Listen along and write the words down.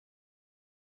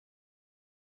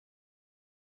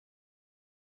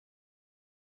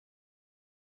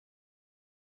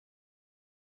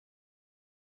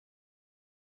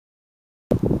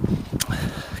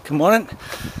Good morning.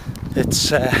 It's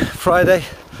Friday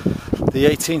the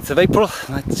 18th of April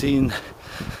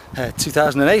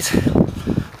 2008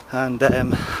 and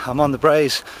I'm on the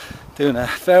braes doing a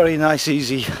very nice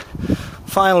easy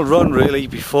final run really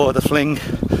before the fling,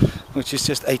 which is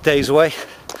just 8 days away.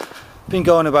 Been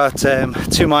going about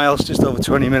 2 miles, just over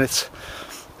 20 minutes,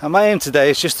 and my aim today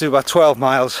is just to do about 12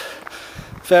 miles.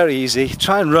 Very easy.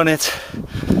 Try and run it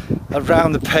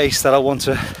around the pace that I want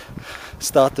to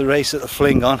start the race at the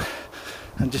fling on,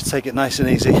 and just take it nice and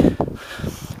easy.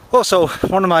 Also,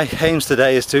 one of my aims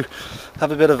today is to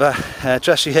have a bit of a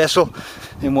dress rehearsal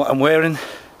in what I'm wearing.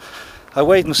 I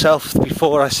weighed myself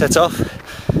before I set off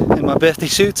in my birthday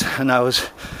suit and I was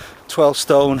 12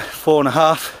 stone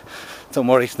 4.5. Don't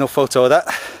worry, no photo of that.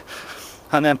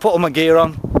 And then put all my gear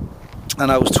on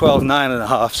and I was 12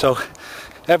 9.5. So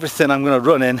everything I'm going to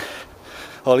run in,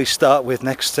 or at least start with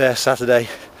next Saturday,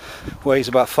 weighs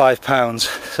about 5 pounds.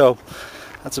 So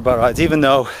that's about right, even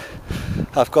though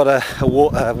I've got a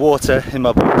water in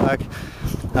my book bag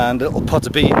and a little pot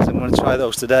of beans. I'm going to try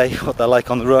those today, what they're like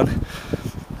on the run,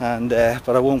 and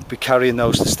but I won't be carrying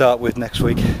those to start with next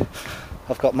week.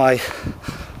 I've got my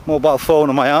mobile phone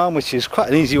on my arm, which is quite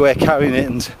an easy way of carrying it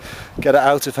and get it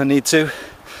out if I need to.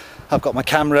 I've got my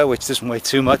camera, which doesn't weigh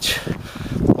too much.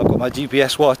 I've got my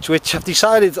GPS watch, which I've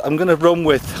decided I'm going to run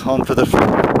with on for the fling.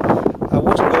 I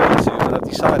wasn't going to, but I've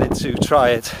decided to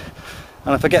try it.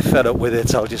 And if I get fed up with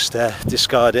it, I'll just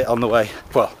discard it on the way,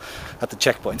 well, at the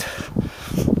checkpoint.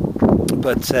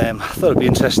 But I thought it'd be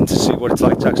interesting to see what it's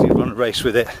like to actually run a race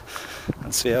with it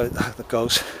and see how that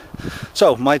goes.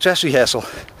 So, my dress rehearsal.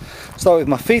 Start with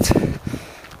my feet.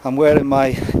 I'm wearing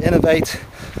my Innovate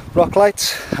rock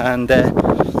lights, and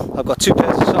I've got 2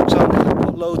 pairs of socks on. I've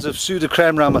got loads of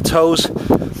Sudocreme around my toes.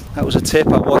 That was a tip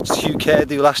I watched Hugh Kerr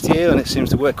do last year, and it seems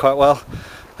to work quite well.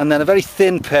 And then a very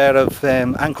thin pair of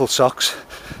ankle socks,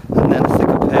 and then a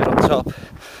thicker pair on top,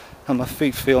 and my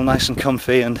feet feel nice and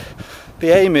comfy. And the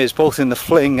aim is, both in the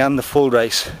fling and the full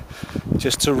race,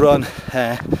 just to run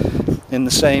in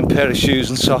the same pair of shoes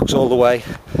and socks all the way.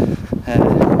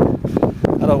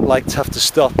 I don't like to have to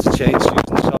stop to change shoes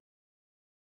and socks.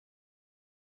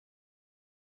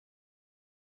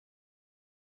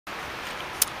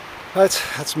 Right,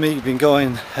 that's me. Been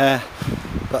going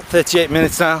about 38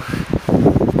 minutes now.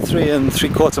 3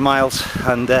 3/4 miles,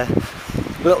 and a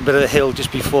little bit of a hill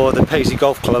just before the Paisley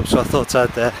Golf Club, so I thought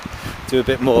I'd do a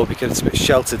bit more because it's a bit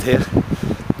sheltered here.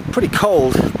 Pretty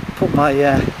cold. Put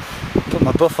my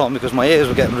buff on because my ears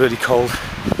were getting really cold.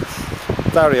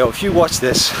 Dario, if you watch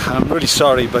this, I'm really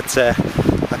sorry, but I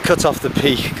cut off the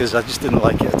P because I just didn't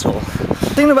like it at all.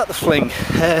 Thinking about the fling,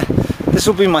 this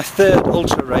will be my 3rd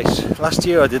ultra race. Last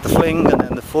year I did the fling and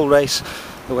then the full race,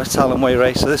 the West Highland Way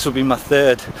race, so this will be my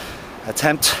 3rd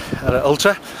attempt at an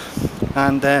ultra,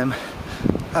 and I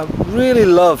really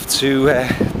love to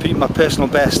beat my personal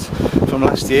best from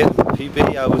last year.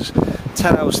 PB, I was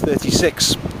 10 hours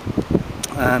 36,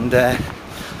 and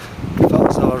felt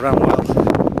as though I ran well.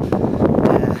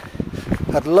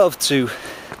 I'd love to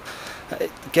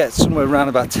get somewhere around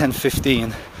about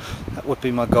 10:15. That would be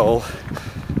my goal.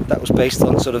 That was based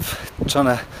on sort of trying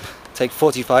to take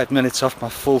 45 minutes off my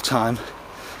full time.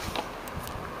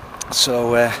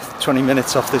 So 20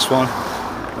 minutes off this one,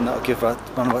 and that'll give around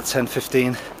about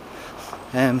 10:15.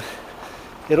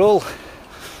 It all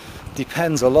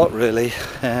depends a lot really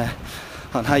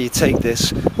on how you take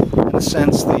this. In a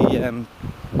sense, the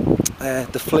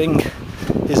fling,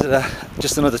 is it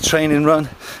just another training run,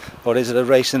 or is it a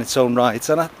race in its own right?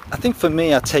 And I think for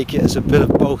me, I take it as a bit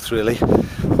of both really.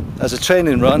 As a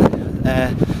training run,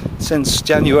 since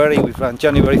January, we've run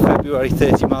January, February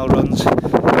 30-mile runs.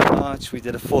 March we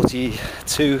did a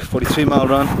 43 mile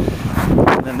run,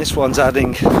 and then this one's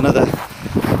adding another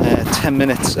 10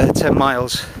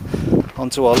 miles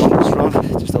onto our longest run,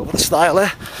 just over the stile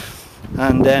there.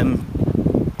 And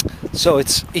so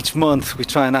it's each month we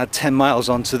try and add 10 miles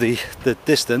onto the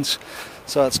distance,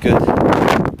 so that's good.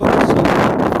 But it's a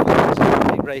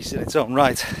race in its own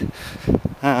right,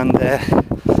 and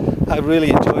I really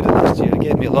enjoyed it last year. It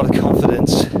gave me a lot of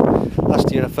confidence.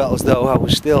 Last year I felt as though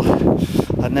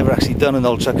I'd never actually done an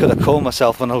ultra. I could have called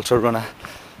myself an ultra runner,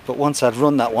 but once I'd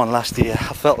run that one last year,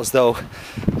 I felt as though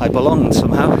I belonged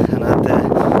somehow, and I'd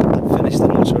finished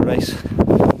an ultra race.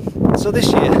 So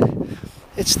this year,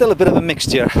 it's still a bit of a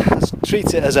mixture. I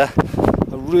treat it as a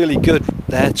really good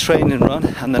training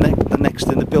run, and the next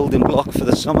in the building block for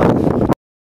the summer.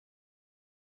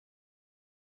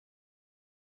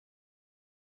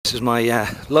 This is my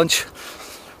lunch.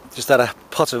 Just had a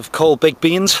pot of cold baked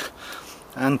beans,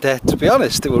 and to be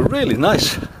honest, they were really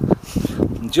nice.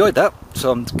 Enjoyed that,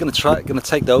 so I'm gonna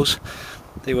take those.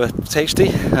 They were tasty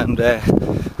and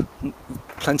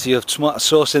plenty of tomato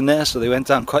sauce in there, so they went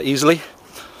down quite easily.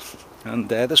 And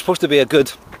they're supposed to be a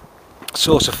good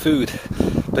source of food,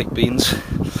 baked beans.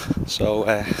 So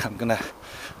I'm gonna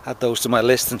add those to my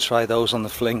list and try those on the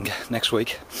fling next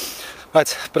week.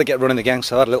 Right, better get running again,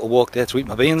 so I had a little walk there to eat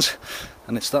my beans,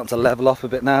 and it's starting to level off a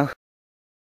bit now.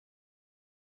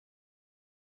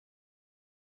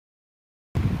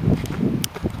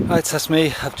 Right, that's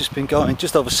me. I've just been going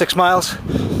just over 6 miles,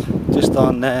 just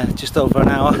over an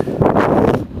hour.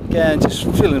 Again, just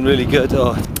feeling really good.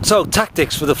 So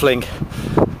tactics for the fling.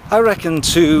 I reckon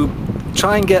to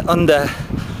try and get under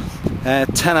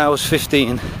 10 hours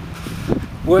 15.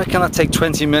 Where can I take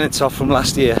 20 minutes off from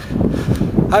last year?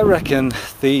 I reckon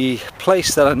the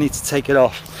place that I need to take it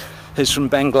off is from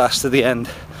Benglas to the end.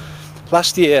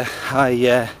 Last year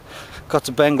I got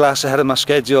to Benglas ahead of my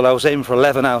schedule. I was aiming for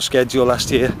 11-hour schedule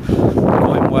last year,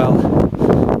 going well.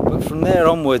 But from there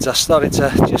onwards I started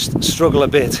to just struggle a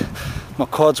bit. My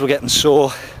quads were getting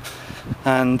sore,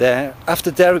 and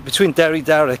between Derry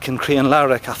Darrick and Crean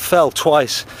Larrick I fell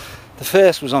twice. The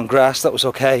first was on grass, that was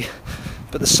okay,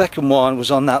 but the second one was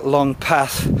on that long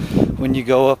path when you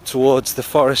go up towards the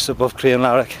forest above Crean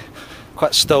Larrick,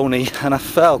 quite stony, and I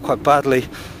fell quite badly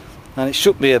and it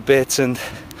shook me a bit, and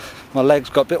my legs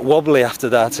got a bit wobbly after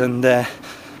that, and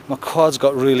my quads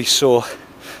got really sore.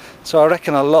 So I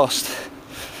reckon I lost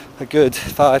a good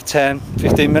 5, 10,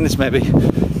 15 minutes maybe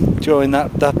during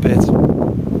that bit.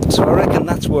 So I reckon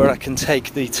that's where I can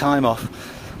take the time off.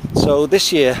 So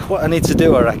this year what I need to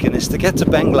do, I reckon, is to get to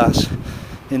Benglas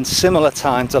in similar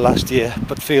time to last year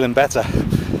but feeling better.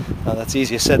 Now that's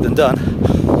easier said than done,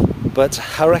 but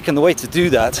I reckon the way to do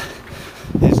that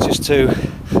is just to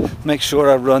make sure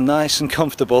I run nice and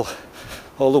comfortable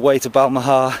all the way to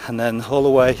Balmahar and then all the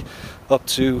way up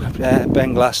to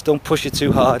Benglas. Don't push it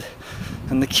too hard,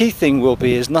 and the key thing will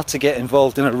be is not to get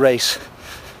involved in a race.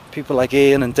 People like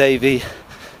Ian and Davey,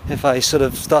 if I sort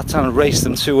of start trying to race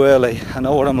them too early, I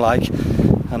know what I'm like,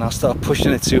 and I'll start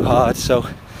pushing it too hard. So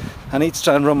I need to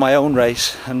try and run my own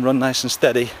race and run nice and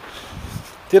steady.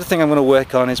 The other thing I'm going to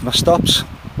work on is my stops.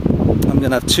 I'm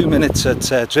going to have 2 minutes at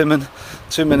Drimmen,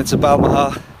 2 minutes at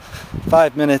Balmahar,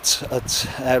 5 minutes at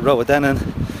Rowadennan,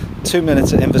 2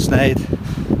 minutes at Inversnaid,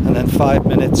 and then 5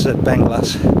 minutes at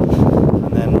Benglas,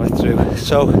 and then right through.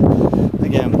 So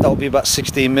again, that'll be about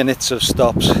 16 minutes of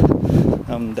stops,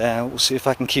 and we'll see if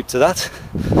I can keep to that.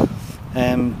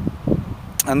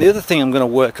 And the other thing I'm going to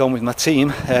work on with my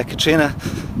team, Katrina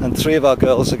and 3 of our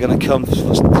girls are going to come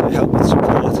to help with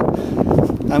support.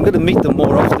 I'm going to meet them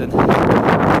more often,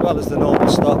 as well as the normal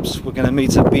stops. We're going to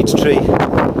meet at Beech Tree, between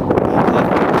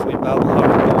Balmahar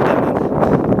and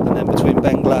Rowadennan, and then between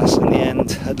Benglas and the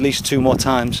end at least 2 more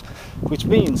times, which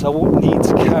means I won't need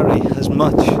to carry as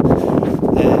much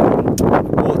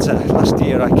water. Last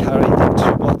year I carried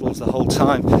 2 bottles the whole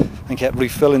time and kept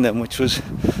refilling them, which was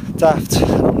daft. I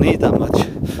don't need that much,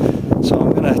 so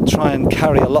I'm going to try and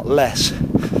carry a lot less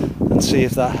and see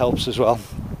if that helps as well.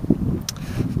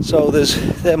 So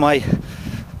they're my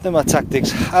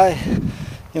tactics. I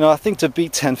think to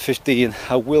beat 10:15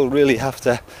 I will really have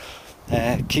to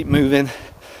keep moving,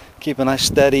 keep a nice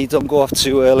steady, don't go off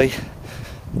too early,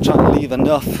 try and leave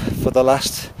enough for the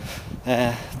last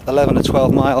 11 or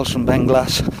 12 miles from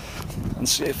Benglas, and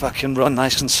see if I can run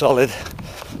nice and solid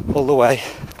all the way.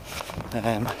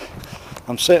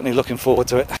 I'm certainly looking forward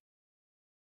to it.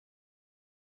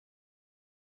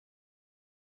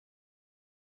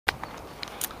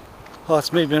 Well,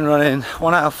 it's me been running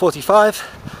 1 hour 45,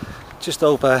 just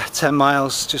over 10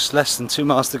 miles, just less than 2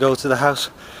 miles to go to the house,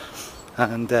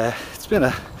 and it's been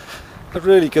a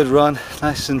really good run,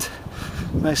 nice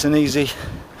and easy.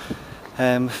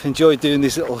 Enjoyed doing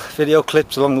these little video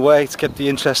clips along the way to keep the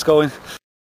interest going.